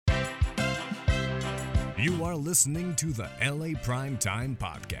You are listening to the LA Prime Time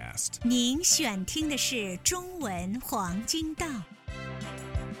Podcast. 您选听的是中文黄金道。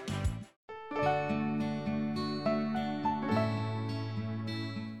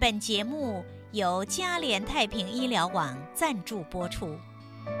本节目由嘉联太平医疗网赞助播出。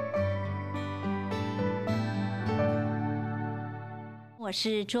我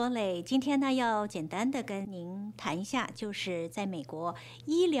是卓蕾，今天呢要简单的跟您谈一下，就是在美国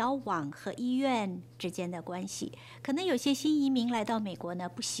医疗网和医院之间的关系。可能有些新移民来到美国呢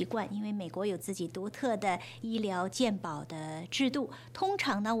不习惯，因为美国有自己独特的医疗健保的制度。通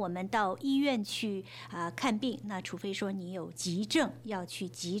常呢我们到医院去看病，那除非说你有急症要去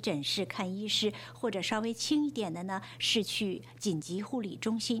急诊室看医师，或者稍微轻一点的呢是去紧急护理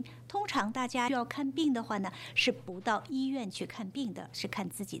中心。通常大家要看病的话呢是不到医院去看病的，是看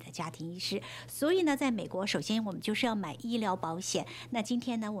自己的家庭医师。所以呢在美国首先我们就是要买医疗保险。那今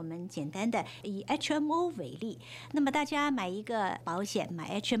天呢我们简单的以 HMO 为例，那么大家买一个保险，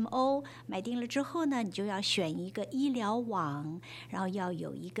买 HMO 买定了之后呢，你就要选一个医疗网，然后要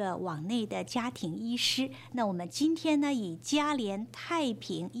有一个网内的家庭医师。那我们今天呢以嘉联太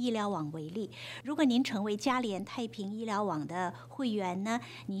平医疗网为例，如果您成为嘉联太平医疗网的会员呢，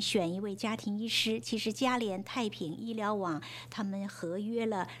你选一位家庭医师。其实嘉联太平医疗网他们合约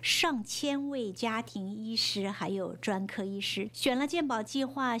了上千位家庭医师还有专科医师，选了健保计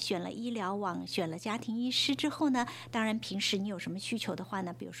划，选了医疗网，选了家庭医师之后呢，当然平时你有什么需求的话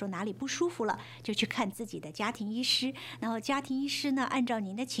呢，比如说哪里不舒服了，就去看自己的家庭医师，然后家庭医师呢按照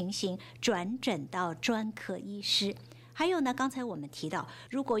您的情形转诊到专科医师。还有呢，刚才我们提到，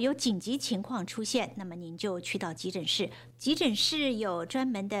如果有紧急情况出现，那么您就去到急诊室。急诊室有专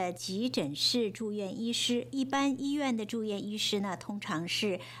门的急诊室住院医师，一般医院的住院医师呢，通常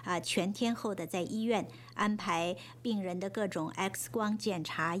是全天候的在医院安排病人的各种 X 光检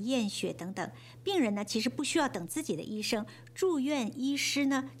查、验血等等。病人呢，其实不需要等自己的医生，住院医师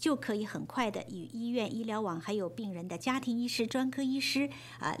呢就可以很快的与医院、医疗网还有病人的家庭医师、专科医师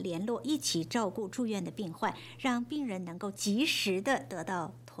联络，一起照顾住院的病患，让病人能够及时的得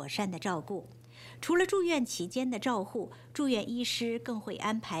到妥善的照顾。除了住院期间的照护，住院医师更会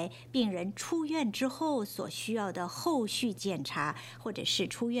安排病人出院之后所需要的后续检查，或者是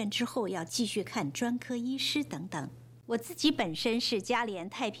出院之后要继续看专科医师等等。我自己本身是嘉联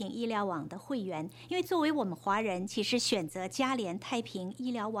太平医疗网的会员，因为作为我们华人，其实选择嘉联太平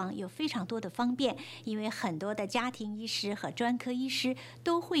医疗网有非常多的方便，因为很多的家庭医师和专科医师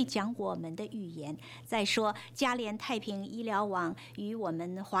都会讲我们的语言。再说嘉联太平医疗网与我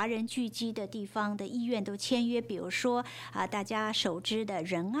们华人聚集的地方的医院都签约，比如说大家熟知的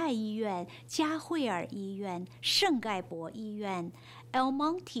仁爱医院、嘉惠尔医院、圣盖博医院、El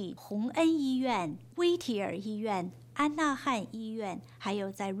Monte 洪恩医院、威提尔医院、安纳汉医院，还有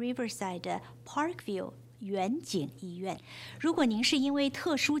在 Riverside 的 Parkview远景医院。如果您是因为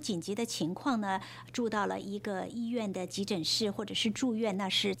特殊紧急的情况呢，住到了一个医院的急诊室或者是住院，那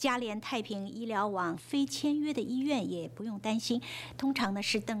是嘉联太平医疗网非签约的医院，也不用担心。通常呢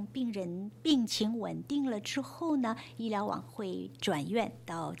是等病人病情稳定了之后呢，医疗网会转院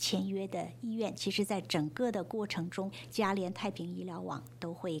到签约的医院。其实在整个的过程中，嘉联太平医疗网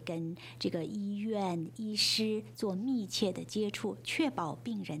都会跟这个医院医师做密切的接触，确保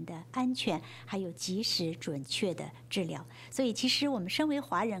病人的安全还有及时准确的治疗。所以其实我们身为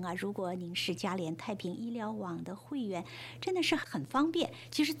华人如果您是嘉联太平医疗网的会员，真的是很方便。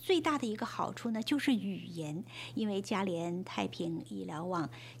其实最大的一个好处呢就是语言，因为嘉联太平医疗网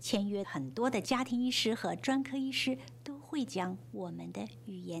签约很多的家庭医师和专科医师都会讲我们的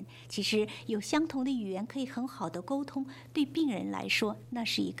语言。其实有相同的语言可以很好的沟通，对病人来说那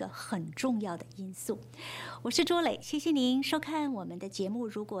是一个很重要的因素。我是卓蕾，谢谢您收看我们的节目。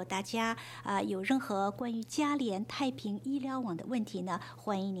如果大家有任何关于嘉联太平医疗网的问题呢，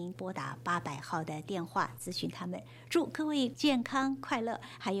欢迎您拨打800号的电话咨询他们。祝各位健康快乐，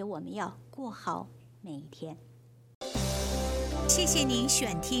还有我们要过好每一天。谢谢您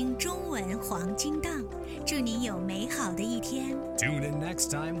选听中文黄金档，祝您有美好的一天。Tune in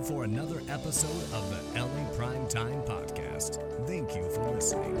next time for another episode of the LA Prime Time Podcast. Thank you for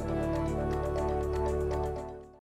listening.